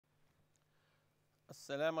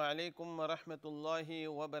السلام عليكم ورحمة الله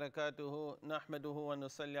وبركاته نحمده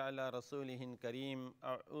ونصلي على رسوله الكريم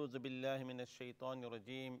أعوذ بالله من الشيطان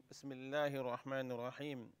الرجيم بسم الله الرحمن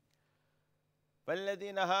الرحيم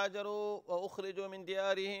فالذين هاجروا وأخرجوا من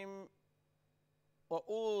ديارهم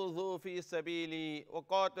وأوذوا في سبيلي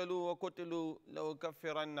وقاتلوا وقتلوا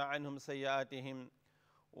لأكفرن عنهم سيئاتهم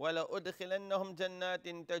ولأدخلنهم جنات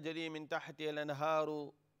تجري من تحتها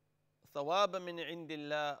الأنهار ثوابا من عند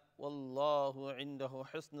الله والله عنده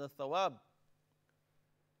حسن الثواب.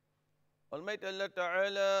 Almighty Allah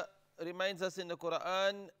Ta'ala reminds us in the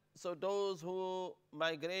Quran, so those who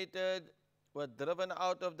migrated, were driven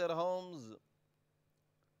out of their homes,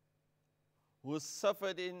 who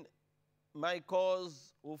suffered in my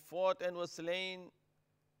cause, who fought and were slain,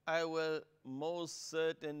 I will most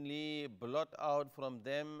certainly blot out from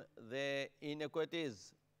them their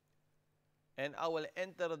iniquities. And I will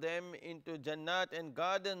enter them into Jannat and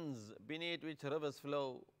gardens beneath which rivers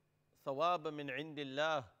flow. Thawab min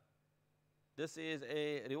indillah. This is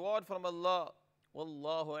a reward from Allah.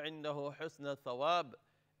 Wallahu indahu husna thawab.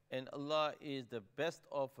 And Allah is the best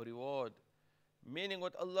of reward. Meaning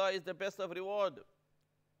what Allah is the best of reward.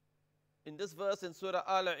 In this verse in Surah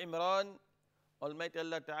Al-Imran, Almighty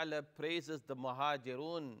Allah Ta'ala praises the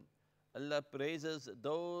Muhajirun. Allah praises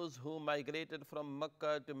those who migrated from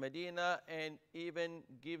Mecca to Medina and even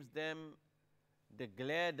gives them the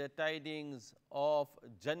glad tidings of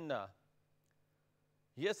Jannah.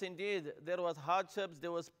 Yes, indeed, there was hardships,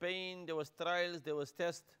 there was pain, there was trials, there was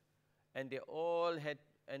tests, and they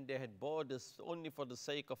had bore this only for the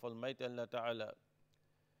sake of Almighty Allah Ta'ala.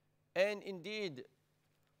 And indeed,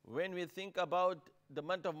 when we think about the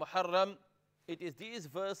month of Muharram, it is these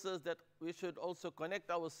verses that we should also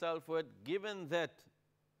connect ourselves with, given that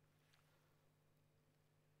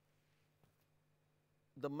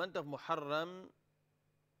the month of Muharram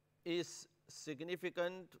is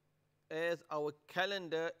significant as our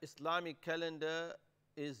calendar, Islamic calendar,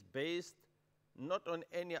 is based not on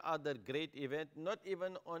any other great event, not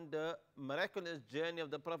even on the miraculous journey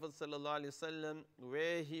of the Prophet ﷺ,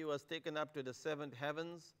 where he was taken up to the seventh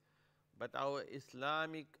heavens, but our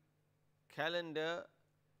Islamic calendar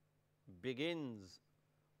begins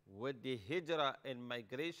with the hijrah and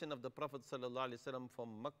migration of the Prophet ﷺ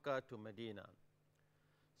from Mecca to Medina.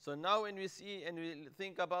 So now when we see and we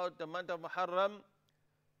think about the month of Muharram,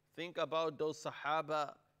 think about those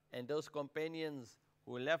Sahaba and those companions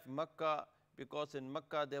who left Mecca because in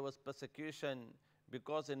Mecca there was persecution,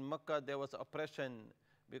 because in Mecca there was oppression,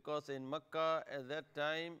 because in Mecca at that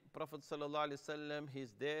time Prophet ﷺ,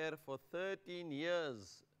 he's there for 13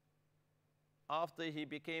 years. After he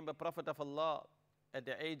became a Prophet of Allah at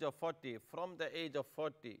the age of 40, from the age of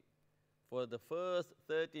 40, for the first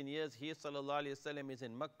 13 years he ﷺ is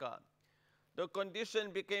in Mecca. The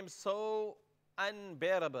condition became so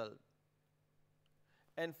unbearable.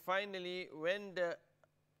 And finally, when the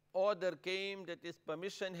order came that his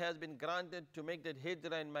permission has been granted to make that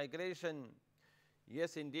hijrah and migration,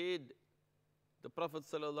 yes indeed, the Prophet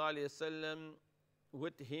ﷺ,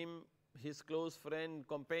 with him, his close friend,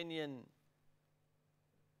 companion,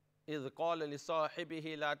 إِذْ قَالَ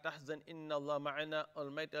لِصَاحِبِهِ لَا تَحْزَنْ إِنَّ اللَّهَ مَعَنَا.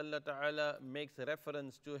 Almighty Allah Ta'ala makes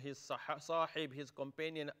reference to his sahib, his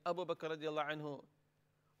companion Abu Bakr radiallahu anhu,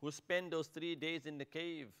 who spent those 3 days in the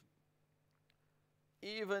cave.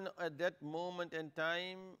 Even at that moment in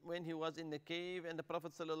time when he was in the cave and the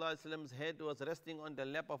Prophet ﷺ's head was resting on the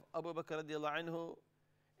lap of Abu Bakr radiallahu anhu,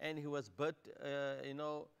 and he was bit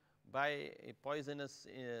by a poisonous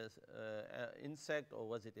insect, or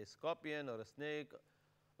was it a scorpion or a snake?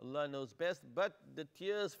 Allah knows best, but the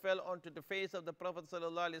tears fell onto the face of the Prophet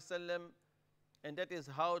ﷺ, and that is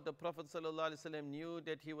how the Prophet ﷺ knew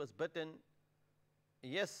that he was bitten.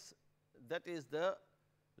 Yes, that is the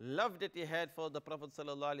love that he had for the Prophet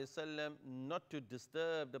ﷺ, not to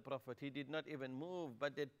disturb the Prophet. He did not even move,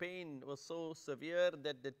 but that pain was so severe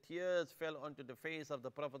that the tears fell onto the face of the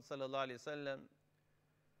Prophet ﷺ,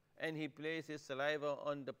 and he placed his saliva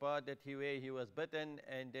on the part where he was bitten,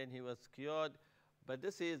 and then he was cured. But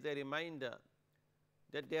this is a reminder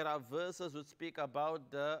that there are verses which speak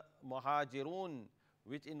about the Muhajirun,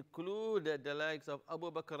 which include the likes of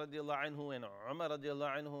Abu Bakr radiallahu anhu and Umar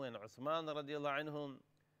radiallahu anhu and Uthman radiallahu anhum.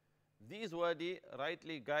 These were the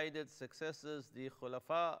rightly guided successors, the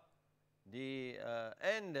Khulafa,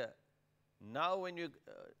 and now when you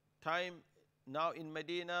now in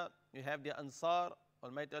Medina you have the Ansar.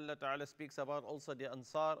 Almighty Allah Ta'ala speaks about also the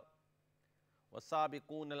Ansar.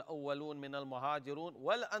 وَالسَّابِقُونَ الْأَوَّلُونَ مِنَ الْمُهَاجِرُونَ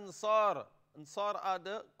وَالْأَنصَارِ. Ansar are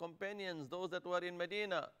the companions, those that were in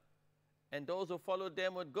Medina, and those who followed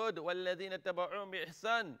them with good. وَالَّذِينَ تَبَعُوهُمْ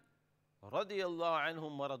بِإِحْسَانٍ رَضِيَ اللَّهُ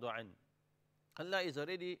عَنْهُمْ وَرَضُوا عَنْهُ. Allah is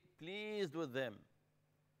already pleased with them.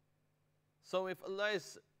 So if Allah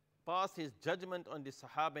has passed His judgment on the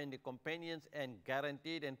Sahaba and the companions and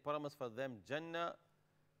guaranteed and promised for them Jannah,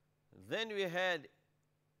 then we had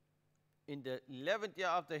in the 11th year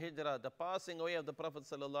after Hijrah, the passing away of the Prophet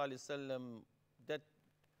ﷺ. That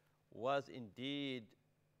was indeed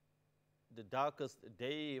the darkest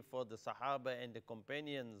day for the Sahaba and the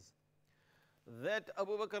companions. That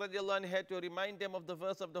Abu Bakr radiallahu anhu had to remind them of the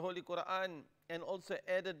verse of the Holy Quran, and also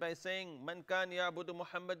added by saying, Man kan ya'budu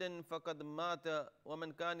Muhammadan faqad mata, wa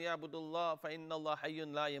man kan ya'budu Allah fa inna Allah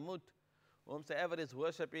hayyun la yamut. Whomsoever is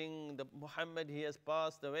worshipping the Muhammad, he has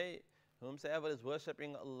passed away. Whomsoever is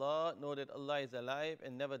worshipping Allah, know that Allah is alive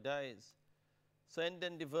and never dies. So and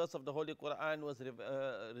then the verse of the Holy Quran was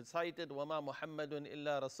recited, وَمَا مُحَمَّدٌ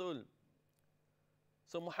إِلَّا رَسُولٌ.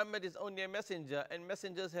 So Muhammad is only a messenger, and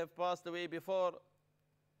messengers have passed away before.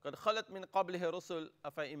 قَدْ خَلَتْ مِنْ قَبْلِهِ رُسُلٌ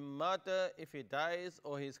أَفَإِمْ مَاتَ. If he dies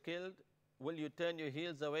or he is killed, will you turn your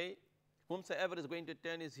heels away? Whomsoever is going to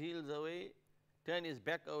turn his heels away, turn his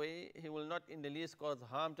back away, he will not in the least cause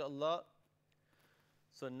harm to Allah.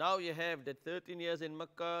 So now you have the 13 years in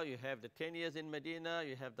Mecca, you have the 10 years in Medina,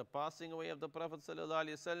 you have the passing away of the Prophet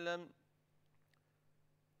ﷺ.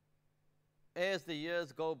 As the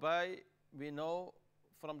years go by, we know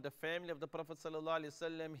from the family of the Prophet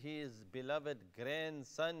ﷺ, his beloved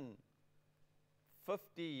grandson,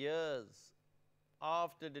 50 years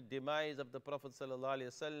after the demise of the Prophet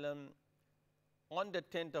ﷺ, on the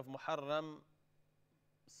 10th of Muharram,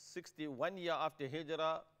 61 years after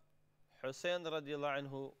Hijrah, Hussein radiallahu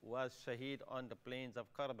anhu was shaheed on the plains of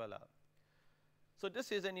Karbala. So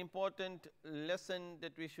this is an important lesson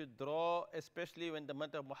that we should draw, especially when the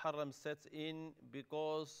month of Muharram sets in,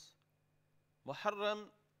 because Muharram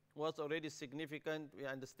was already significant. We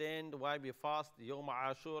understand why we fast Yawm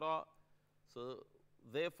Ashura. So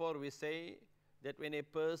therefore we say that when a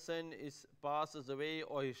person passes away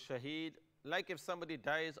or is shaheed, like if somebody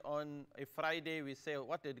dies on a Friday, we say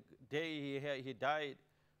what a day he died.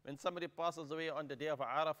 When somebody passes away on the day of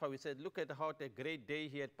Arafah, we said, look at how a great day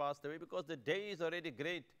he had passed away, because the day is already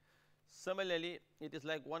great. Similarly, it is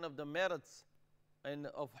like one of the merits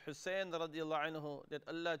of Hussein radiallahu anhu that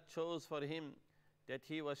Allah chose for him, that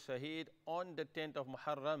he was shaheed on the 10th of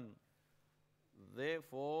Muharram.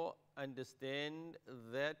 Therefore, understand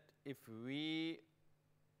that if we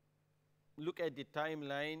look at the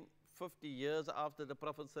timeline, 50 years after the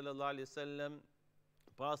Prophet sallallahu alaihi wasallam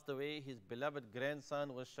passed away, his beloved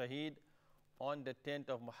grandson was shaheed on the 10th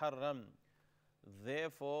of Muharram.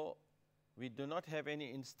 Therefore, we do not have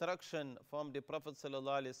any instruction from the Prophet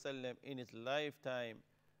ﷺ in his lifetime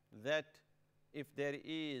that if there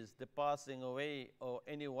is the passing away or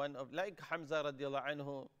anyone of, like Hamza radiallahu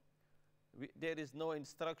anhu, there is no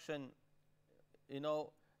instruction,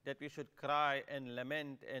 that we should cry and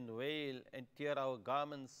lament and wail and tear our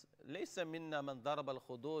garments. لَيْسَ مِنَّا مَنْ ضَرَبَ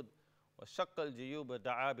الْخُدُودِ وَشَقَّ الْجِيُوبَ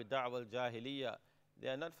دَعَا بِدَعْوَ الْجَاهِلِيَّةِ. They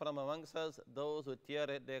are not from amongst us those who tear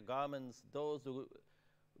at their garments, those who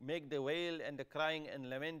make the wail and the crying and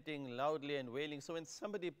lamenting loudly and wailing. So when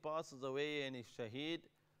somebody passes away and is shaheed,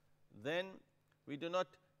 then we do not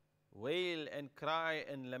wail and cry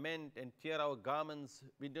and lament and tear our garments.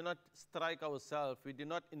 We do not strike ourselves. We do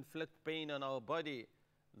not inflict pain on our body.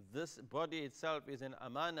 This body itself is an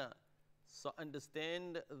amana. So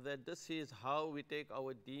understand that this is how we take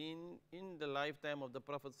our deen in the lifetime of the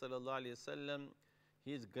Prophet sallallahu alaihi wasallam.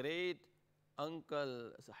 His great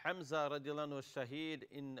uncle Hamza radiallahu anhu was shaheed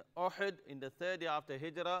in Uhud in the 3rd year after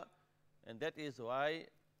Hijrah, and that is why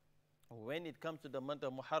when it comes to the month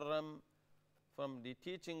of Muharram, from the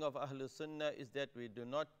teaching of Ahlul Sunnah is that we do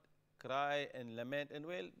not cry and lament and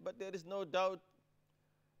wail. But there is no doubt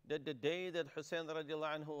that the day that Hussein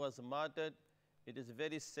radiallahu anhu was martyred, it is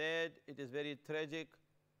very sad, it is very tragic.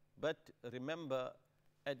 But remember,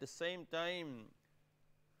 at the same time,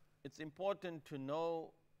 it's important to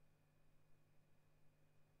know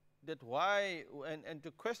that why, and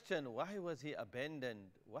to question why was he abandoned,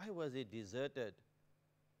 why was he deserted,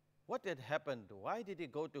 what had happened, why did he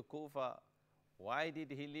go to Kufa, why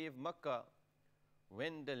did he leave Mecca?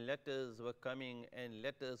 When the letters were coming and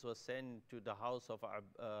letters were sent to the house of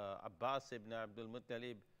Abbas ibn Abdul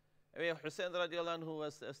Muttalib, where Hussein radiallahu anhu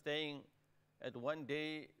was staying, at one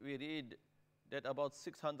day we read that about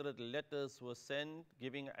 600 letters were sent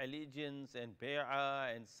giving allegiance and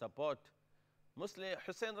bay'ah and support.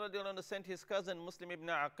 Hussein radiallahu anhu sent his cousin Muslim ibn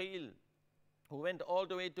Aqil, who went all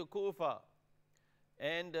the way to Kufa.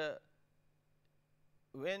 And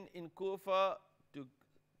when in Kufa, to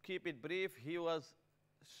keep it brief, he was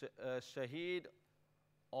shaheed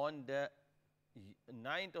on the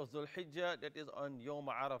 9th of Dhul Hijjah, that is on Yawm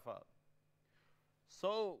Arafah.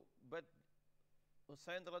 So, but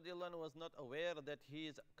Hussein radiallahu anhu was not aware that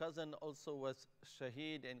his cousin also was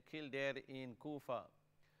shaheed and killed there in Kufa.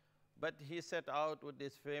 But he set out with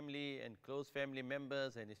his family and close family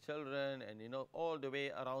members and his children, and all the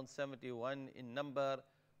way around 71 in number.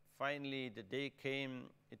 Finally, the day came.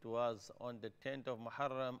 It was on the 10th of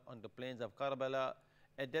Muharram on the plains of Karbala.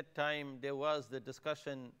 At that time, there was the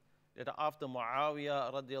discussion that after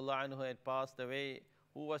Muawiyah radiallahu anhu had passed away,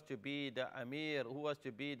 who was to be the Amir, who was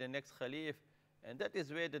to be the next Khalif. And that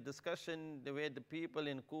is where the discussion, where the people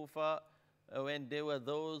in Kufa, when there were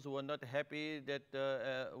those who were not happy that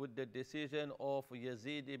with the decision of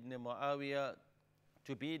Yazid ibn Muawiyah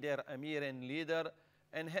to be their Amir and leader,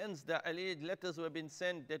 and hence the alleged letters were being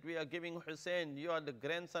sent that we are giving Hussein, you are the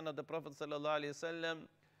grandson of the Prophet sallallahu alaihi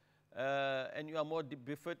wasallam, and you are more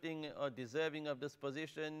befitting or deserving of this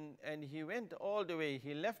position. And he went all the way,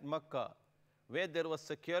 he left Makkah where there was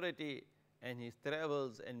security, and he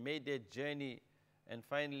travels and made that journey. And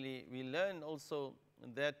finally we learn also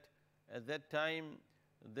that at that time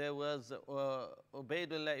there was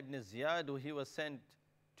Ubaidullah ibn Ziyad, who he was sent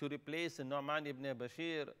to replace Nu'man ibn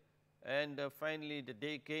Bashir. And finally the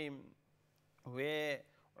day came where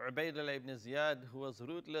Ubaidullah ibn Ziyad, who was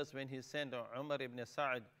ruthless when he sent Umar ibn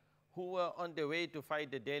Sa'd, who were on the way to fight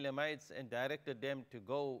the Daylamites, and directed them to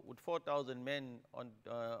go with 4,000 men on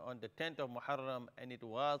the 10th of Muharram. And it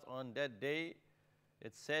was on that day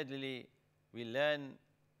that sadly we learn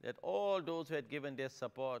that all those who had given their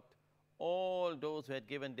support, all those who had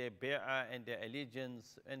given their bay'ah and their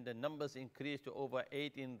allegiance, and the numbers increased to over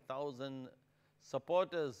 18,000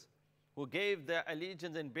 supporters who gave their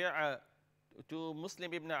allegiance and bay'ah to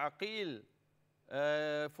Muslim ibn Aqil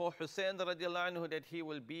for Hussein radiallahu anhu, that he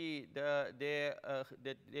will be that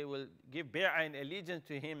they will give bay'ah and allegiance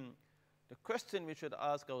to him. The question we should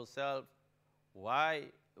ask ourselves, why,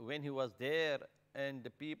 when he was there and the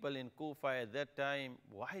people in Kufa at that time,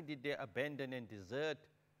 why did they abandon and desert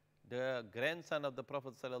the grandson of the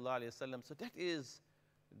Prophet sallallahu alaihi wasallam? So that is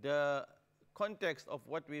the context of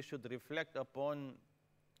what we should reflect upon,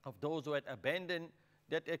 of those who had abandoned.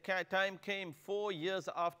 That a time came 4 years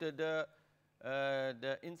after the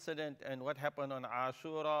incident and what happened on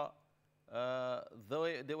Ashura.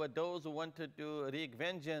 There were those who wanted to wreak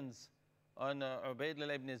vengeance on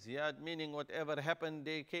Ubaidullah ibn Ziyad, meaning whatever happened,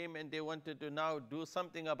 they came and they wanted to now do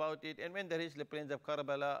something about it. And when they reached the plains of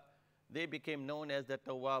Karbala, they became known as the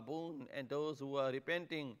Tawwabun, and those who were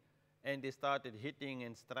repenting, and they started hitting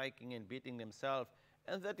and striking and beating themselves.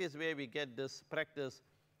 And that is where we get this practice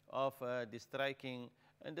of the striking.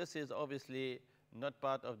 And this is obviously not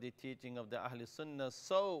part of the teaching of the Ahl Sunnah.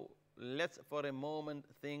 So let's for a moment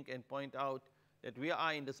think and point out that we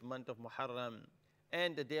are in this month of Muharram,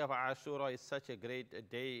 and the day of Ashura is such a great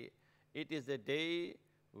day. It is the day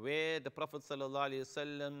where the Prophet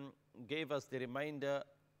ﷺ gave us the reminder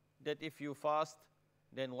that if you fast,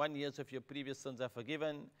 then 1 year of your previous sins are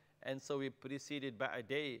forgiven. And so we preceded by a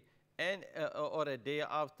day and or a day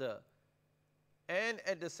after. And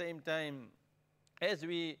at the same time, as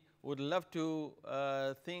we would love to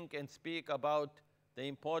think and speak about the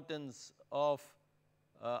importance of,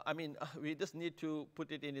 we just need to put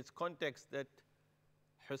it in its context that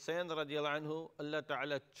Hussein radiallahu anhu, Allah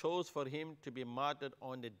Ta'ala chose for him to be martyred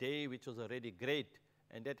on the day which was already great.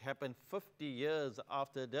 And that happened 50 years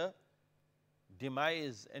after the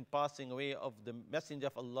demise and passing away of the Messenger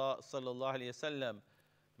of Allah sallallahu alaihi wasallam.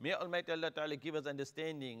 May Almighty Allah Ta'ala give us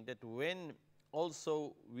understanding that when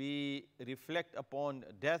also we reflect upon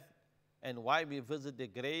death and why we visit the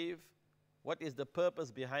grave, what is the purpose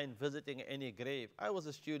behind visiting any grave? I was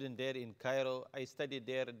a student there in Cairo. I studied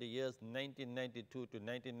there in the years 1992 to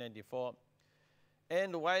 1994.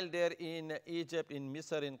 And while there in Egypt, in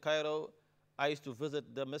Misr, in Cairo, I used to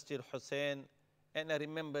visit the Masjid Hussein. And I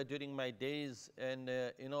remember during my days, and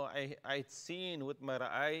I'd seen with my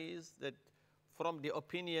eyes that from the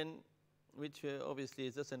opinion, which obviously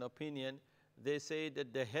is just an opinion, they say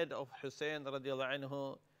that the head of Hussein radiallahu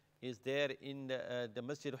anhu is there in the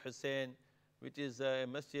Masjid Hussein, which is a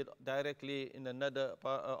masjid directly in another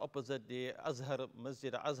opposite the Azhar,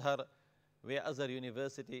 Masjid Azhar, where Azhar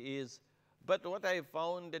University is. But what I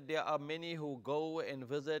found that there are many who go and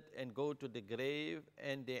visit and go to the grave,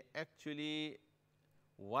 and they actually,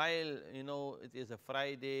 while it is a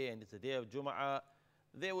Friday and it's a day of Jum'ah,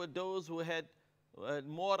 there were those who had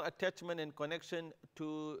more attachment and connection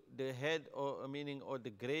to the head or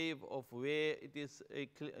the grave of where it is a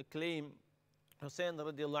claim Hussein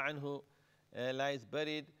radiallahu anhu lies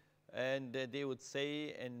buried, and they would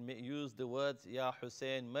say and use the words Ya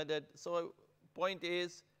Hussein Madad. So point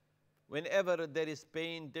is, whenever there is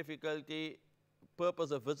pain, difficulty,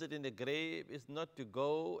 purpose of visiting the grave is not to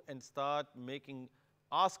go and start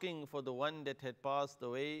asking for the one that had passed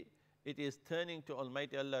away. It is turning to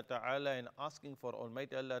Almighty Allah Ta'ala and asking for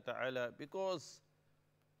Almighty Allah Ta'ala, because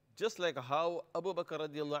just like how Abu Bakr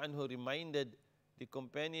radiallahu anhu reminded the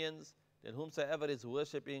companions that whomsoever is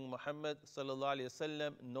worshipping Muhammad sallallahu alayhi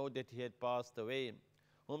wasallam, know that he had passed away.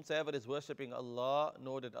 Whomsoever is worshipping Allah,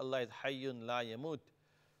 know that Allah is Hayyun la yamut.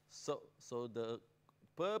 So the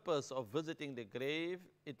purpose of visiting the grave,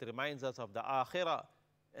 it reminds us of the Akhirah.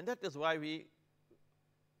 And that is why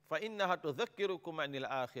فَإِنَّهَا تُذَكِّرُكُمْ عَنِ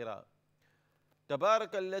الْآخِرَةِ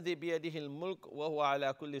تبارك الذي بيده الملك وهو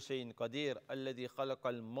على كل شيء قدير الذي خلق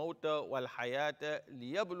الموت والحياة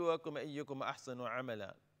ليبلوكم أيكم أحسن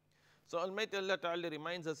عملا. So Almighty Allah Ta'ala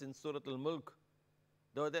reminds us in Surah Al-Mulk,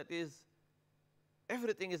 though that is,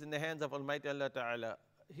 everything is in the hands of Almighty Allah Ta'ala.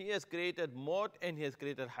 He has created maut and He has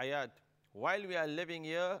created hayat. While we are living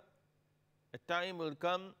here, a time will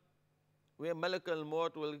come where Malak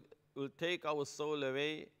al-Maut will take our soul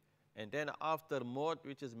away, and then after maut,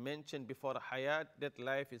 which is mentioned before hayat, that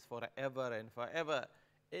life is forever and forever.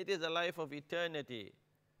 It is a life of eternity.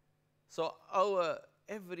 So our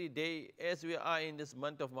every day, as we are in this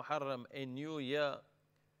month of Muharram, a new year,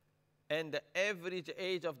 and the average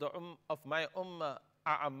age of my ummah,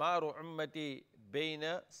 أعمار أمتي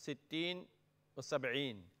بين 60 و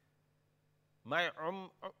 70.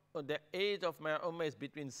 The age of my ummah is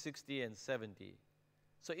between 60 and 70.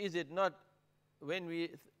 So is it not, when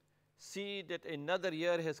we see that another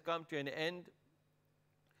year has come to an end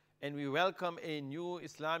and we welcome a new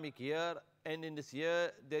Islamic year, and in this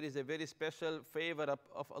year there is a very special favor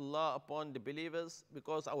of Allah upon the believers,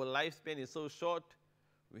 because our lifespan is so short,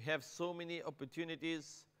 we have so many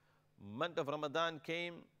opportunities. Month of Ramadan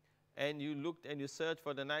came and you looked and you searched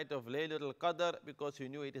for the night of Laylatul Qadr because you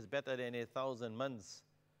knew it is better than 1,000 months.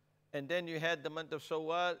 And then you had the month of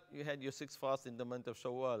Shawwal, you had your 6 fasts in the month of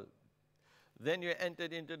Shawwal. Then you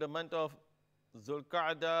entered into the month of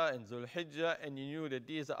Zulqa'dah and Zulhijjah, and you knew that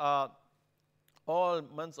these are all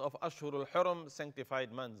months of Ashhurul Hurum,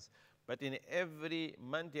 sanctified months. But in every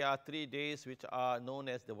month there are 3 days which are known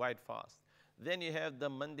as the white fast. Then you have the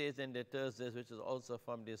Mondays and the Thursdays, which is also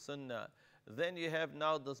from the Sunnah. Then you have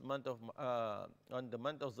now this month of, on the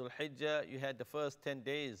month of Zulhijjah, you had the first 10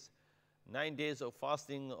 days, 9 days of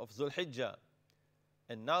fasting of Zulhijjah.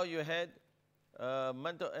 And now you had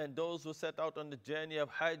and those who set out on the journey of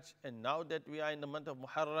Hajj. And now that we are in the month of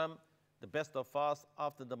Muharram, the best of fasts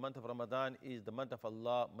after the month of Ramadan is the month of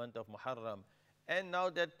Allah, month of Muharram. And now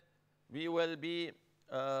that we will be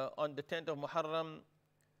on the 10th of Muharram,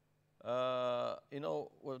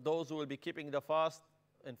 those who will be keeping the fast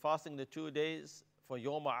and fasting the 2 days for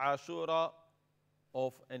Yom Ashura,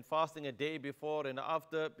 and fasting a day before and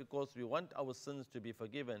after, because we want our sins to be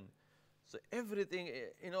forgiven. So everything,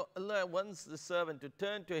 Allah wants the servant to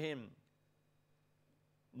turn to Him,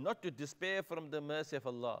 not to despair from the mercy of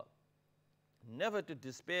Allah, never to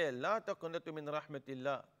despair. La taqnatu min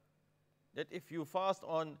rahmatillah. That if you fast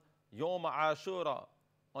on Yom Ashura,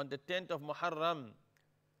 on the 10th of Muharram,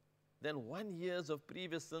 then 1 year of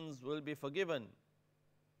previous sins will be forgiven.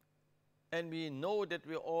 And we know that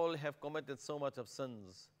we all have committed so much of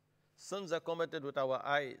sins. Sins are committed with our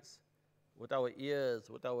eyes, with our ears,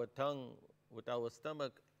 with our tongue, with our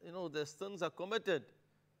stomach. The sins are committed.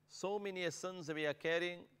 So many sins we are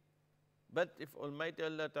carrying. But if Almighty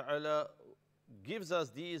Allah Ta'ala gives us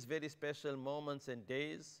these very special moments and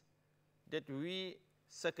days that we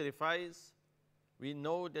sacrifice, we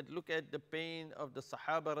know that, look at the pain of the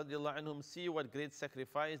Sahaba radiallahu anhum, see what great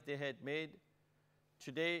sacrifice they had made.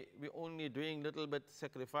 Today, we're only doing little bit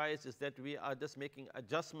sacrifice, is that we are just making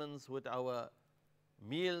adjustments with our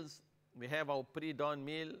meals. We have our pre-dawn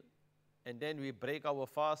meal, and then we break our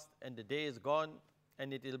fast, and the day is gone,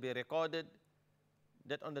 and it will be recorded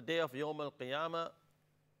that on the day of Yawm al-Qiyamah,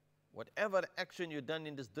 whatever action you've done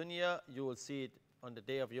in this dunya, you will see it on the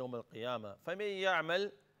day of Yawm al-Qiyamah. فَمَن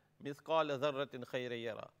يَعْمَلْ مِثْقَالَ ذَرَّةٍ خَيْرًا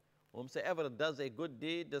يَرَى. Whomsoever does a good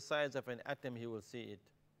deed the size of an atom, he will see it.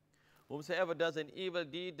 Whomsoever does an evil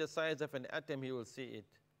deed the size of an atom, he will see it.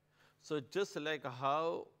 So just like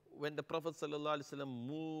how when the Prophet ﷺ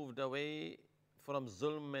moved away from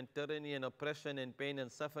zulm and tyranny and oppression and pain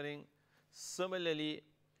and suffering, similarly,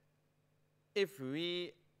 if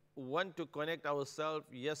we want to connect ourselves,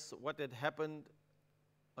 yes, what had happened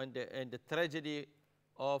and the tragedy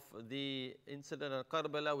of the incident of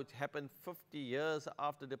Karbala, which happened 50 years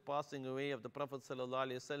after the passing away of the Prophet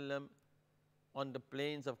ﷺ on the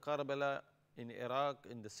plains of Karbala in Iraq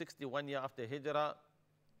in the 61 year after Hijrah,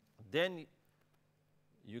 then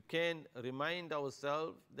You can remind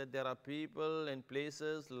ourselves that there are people and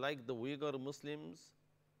places like the Uyghur Muslims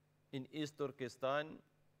in East Turkestan.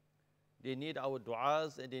 They need our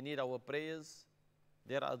du'as and they need our prayers.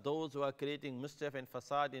 There are those who are creating mischief and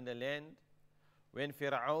fasad in the land. When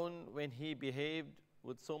Fir'aun, when he behaved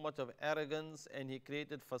with so much of arrogance and he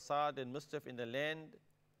created fasad and mischief in the land,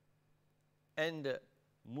 and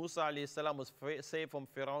Musa alayhi salam was saved from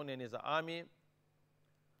Fir'aun and his army,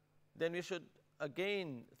 then we should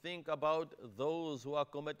again think about those who are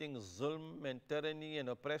committing zulm and tyranny and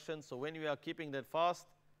oppression. So when we are keeping that fast,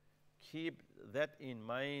 keep that in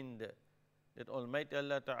mind, that Almighty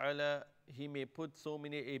Allah Ta'ala, He may put so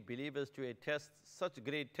many believers to a test, such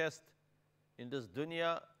great test in this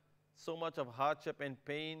dunya, so much of hardship and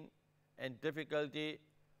pain and difficulty.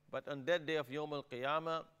 But on that day of Yawm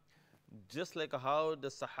al-Qiyamah, just like how the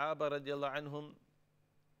Sahaba radiallahu anhum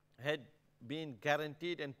had been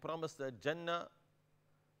guaranteed and promised the Jannah,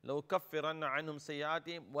 لو كفرن عنهم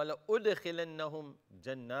سيئاتهم ولأدخلنهم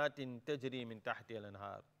جنات تجري من تحتها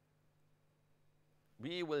الأنهار.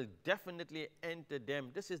 We will definitely enter them.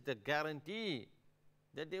 This is the guarantee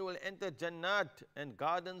that they will enter Jannat and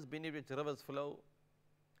gardens beneath which rivers flow.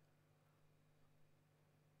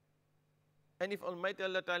 And if Almighty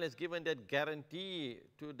Allah Ta'ala has given that guarantee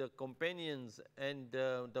to the companions and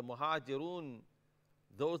the Muhajirun,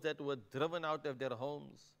 those that were driven out of their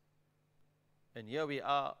homes, and here we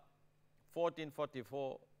are,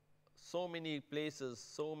 1444, so many places,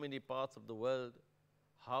 so many parts of the world,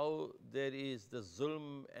 how there is the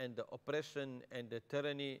zulm and the oppression and the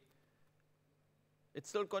tyranny. It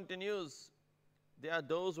still continues. There are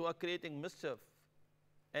those who are creating mischief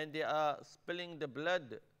and they are spilling the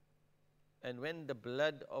blood. And when the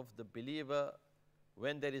blood of the believer,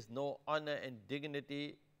 when there is no honor and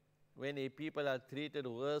dignity, when a people are treated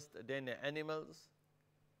worse than the animals,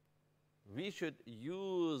 we should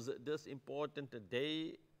use this important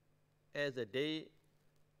day as a day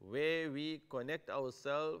where we connect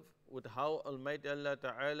ourselves with how Almighty Allah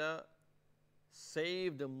Ta'ala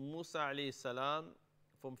saved Musa alayhi salam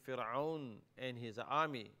from Fir'aun and his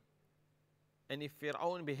army. And if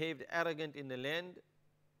Fir'aun behaved arrogant in the land,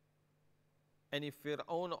 and if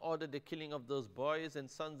Fir'aun ordered the killing of those boys and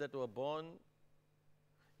sons that were born,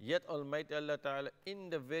 yet Almighty Allah Ta'ala in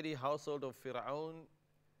the very household of Fir'aun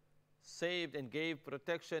saved and gave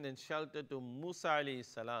protection and shelter to Musa alayhi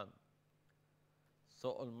salam.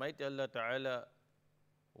 So Almighty Allah Ta'ala,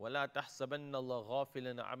 وَلَا تَحْسَبَنَّ اللَّهَ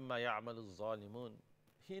غَافِلًا عَمَّا يَعْمَلُ الظَّالِمُونَ.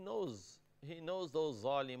 He knows those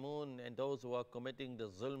zalimun and those who are committing the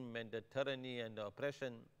zulm and the tyranny and the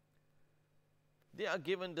oppression. They are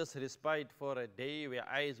given this respite for a day where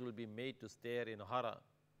eyes will be made to stare in horror.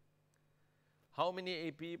 How many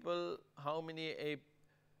a people, how many a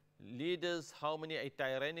leaders, how many a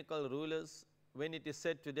tyrannical rulers, when it is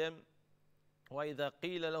said to them, وَإِذَا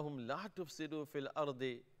قِيلَ لَهُمْ لَا تُفْسِدُوا فِي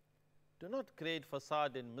الْأَرْضِ, do not create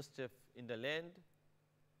fasad and mischief in the land,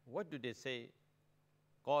 what do they say?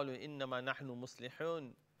 قَالُوا إِنَّمَا نَحْنُ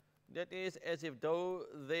مُصْلِحُونَ. That is as if though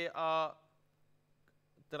they are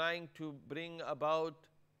trying to bring about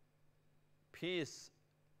peace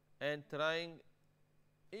and trying,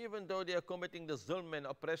 even though they are committing the zulm and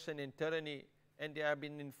oppression and tyranny, and they have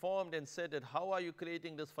been informed and said that how are you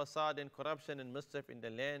creating this fasad and corruption and mischief in the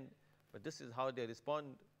land? But this is how they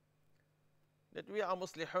respond, that we are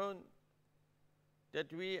muslihun,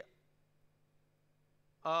 that we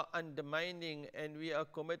are undermining and we are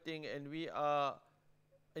committing and we are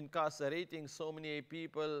incarcerating so many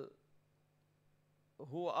people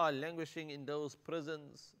who are languishing in those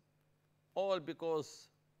prisons, all because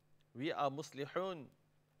we are muslihun,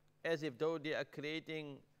 as if though they are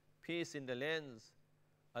creating peace in the lands.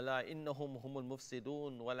 Ala innahum humul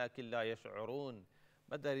mufsidun walakin la yash'urun.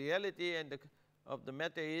 But the reality of the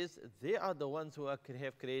matter is, they are the ones who have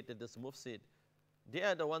created this mufsid. They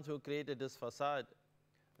are the ones who created this fasad.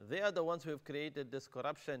 They are the ones who have created this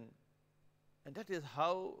corruption. And that is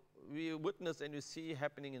how we witness and we see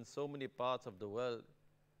happening in so many parts of the world.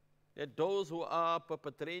 That those who are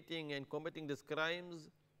perpetrating and committing these crimes,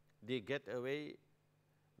 they get away.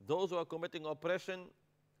 Those who are committing oppression,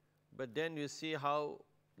 but then you see how,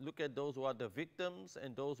 look at those who are the victims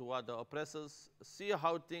and those who are the oppressors. See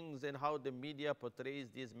how things and how the media portrays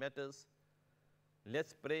these matters.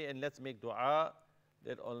 Let's pray and let's make dua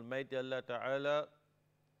that Almighty Allah Ta'ala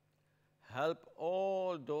help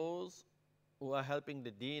all those who are helping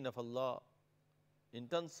the deen of Allah. In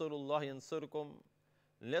tansurullah yansurkum.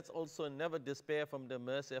 Let's also never despair from the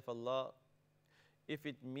mercy of Allah. If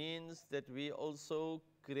it means that we also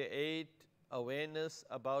create awareness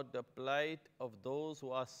about the plight of those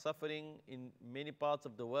who are suffering in many parts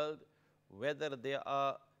of the world, whether they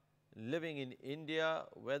are living in India,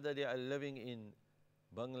 whether they are living in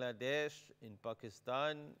Bangladesh, in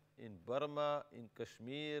Pakistan, in Burma, in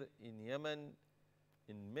Kashmir, in Yemen,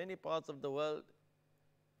 in many parts of the world,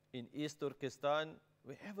 in East Turkestan,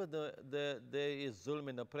 wherever there is zulm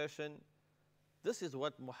and oppression. This is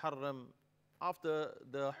what Muharram, after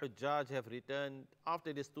the Hujjaj have returned,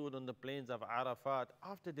 after they stood on the plains of Arafat,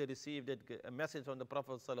 after they received a message from the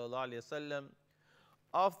Prophet ﷺ,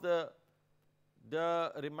 after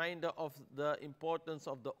the reminder of the importance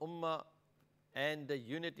of the Ummah and the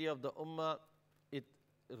unity of the Ummah, it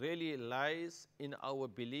really lies in our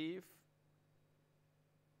belief,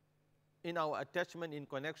 in our attachment, in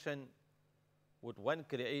connection with one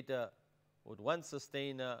Creator, with one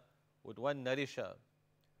Sustainer, with one Nourisher.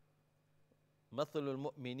 مثل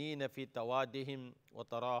المؤمنين في توادهم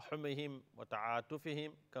وتراحمهم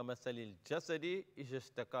وتعاطفهم كمثل الجسد إذا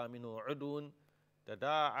اشتكى منه عضو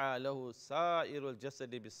تداعى له سائر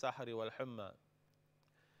الجسد بالسحر والحمى.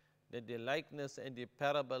 That the likeness and the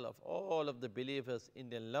parable of all of the believers in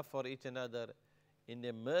their love for each another, in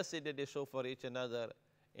the mercy that they show for each another,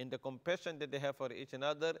 in the compassion that they have for each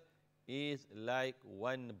another, is like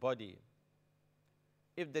one body.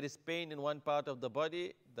 If there is pain in one part of the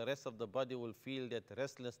body, the rest of the body will feel that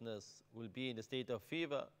restlessness, will be in a state of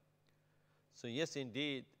fever. So yes,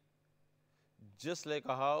 indeed, just like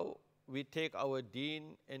how we take our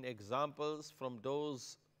deen and examples from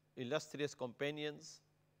those illustrious companions,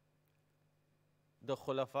 the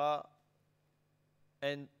Khulafa,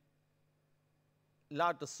 and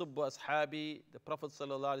La tasubbu ashabi, the Prophet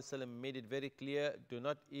ﷺ made it very clear, do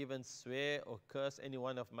not even swear or curse any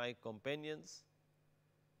one of my companions.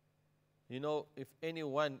 You know, if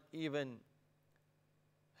anyone even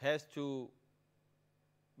has to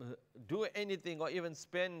do anything or even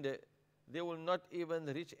spend, they will not even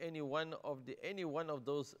reach any one of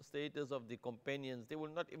those status of the companions. They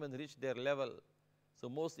will not even reach their level. So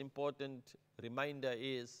most important reminder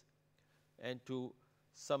is, and to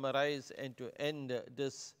summarize and to end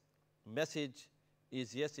this message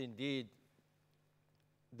is, yes indeed,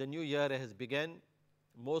 the new year has begun.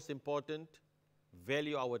 Most important,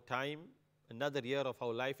 value our time. Another year of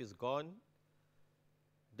our life is gone.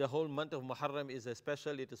 The whole month of Muharram is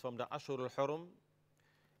special. It is from the Ashur al-Hurum.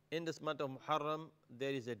 In this month of Muharram,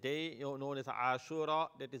 there is a day known as Ashura,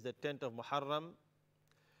 that is the 10th of Muharram.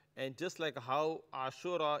 And just like how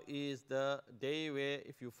Ashura is the day where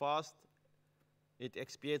if you fast, it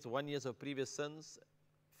expiates 1 year of previous sins,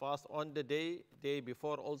 fast on the day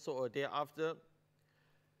before also or day after,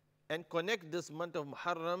 and connect this month of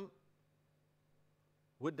Muharram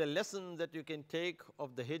with the lessons that you can take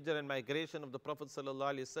of the hijrah and migration of the Prophet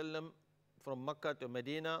ﷺ from Makkah to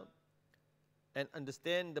Medina, and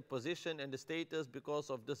understand the position and the status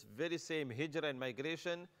because of this very same hijrah and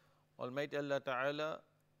migration. Almighty Allah Ta'ala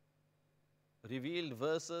revealed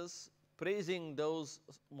verses praising those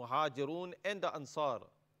Muhajirun and the Ansar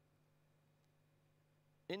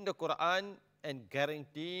in the Quran, and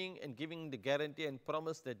guaranteeing and giving the guarantee and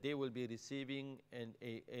promise that they will be receiving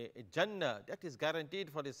a Jannah that is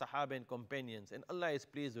guaranteed for the Sahaba and companions, and Allah is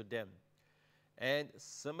pleased with them. And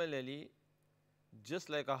similarly, just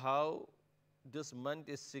like how this month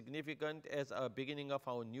is significant as a beginning of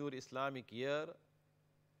our new Islamic year,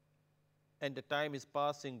 and the time is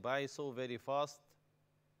passing by so very fast,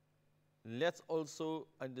 let's also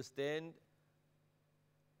understand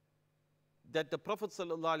that the Prophet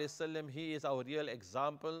ﷺ, he is our real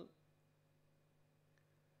example.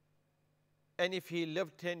 And if he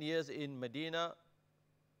lived 10 years in Medina,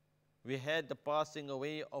 we had the passing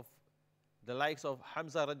away of the likes of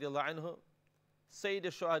Hamza radiallahu anhu, Sayyid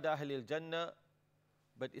al-Shuhada Ahlil Jannah.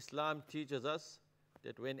 But Islam teaches us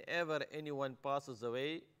that whenever anyone passes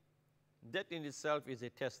away, that in itself is a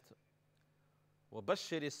test.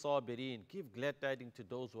 وَبَشِّرِ الصَّابِرِينَ, give glad tidings to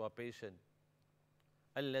those who are patient.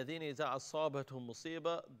 الَّذِينَ إِذَا أَصَابَتْهُمْ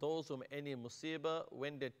مُصِيبَةٌ, those whom any musibah,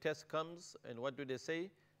 when the test comes, and what do they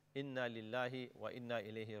say? إِنَّا لِلَّهِ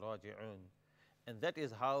وَإِنَّا إِلَيْهِ رَاجِعُونَ. And that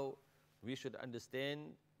is how we should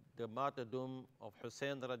understand the martyrdom of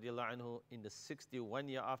Hussein radiallahu anhu in the 61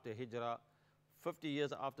 year after Hijrah, 50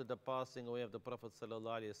 years after the passing away of the Prophet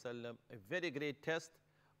sallallahu alaihi wasallam. A very great test,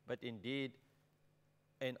 but indeed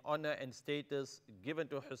an honor and status given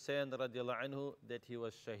to Hussein radiallahu anhu, that he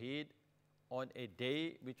was shaheed on a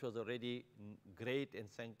day which was already great and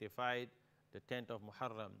sanctified, the 10th of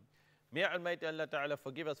Muharram. May Almighty Allah Ta'ala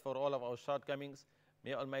forgive us for all of our shortcomings.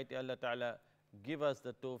 May Almighty Allah Ta'ala give us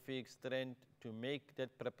the tawfiq, strength to make that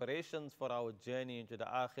preparations for our journey into the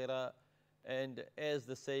Akhirah. And as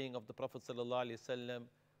the saying of the Prophet Sallallahu Alaihi Wasallam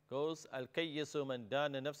goes, Al-Kayyisu man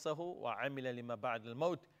dana nafsahu wa amila lima ba'd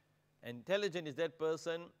al-maut. Intelligent is that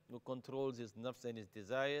person who controls his nafs and his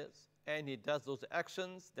desires, and he does those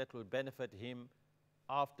actions that will benefit him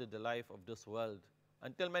after the life of this world.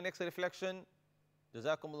 Until my next reflection,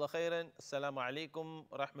 Jazakumullah khairan. Assalamu alaikum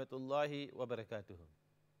wa rahmatullahi wa barakatuhu.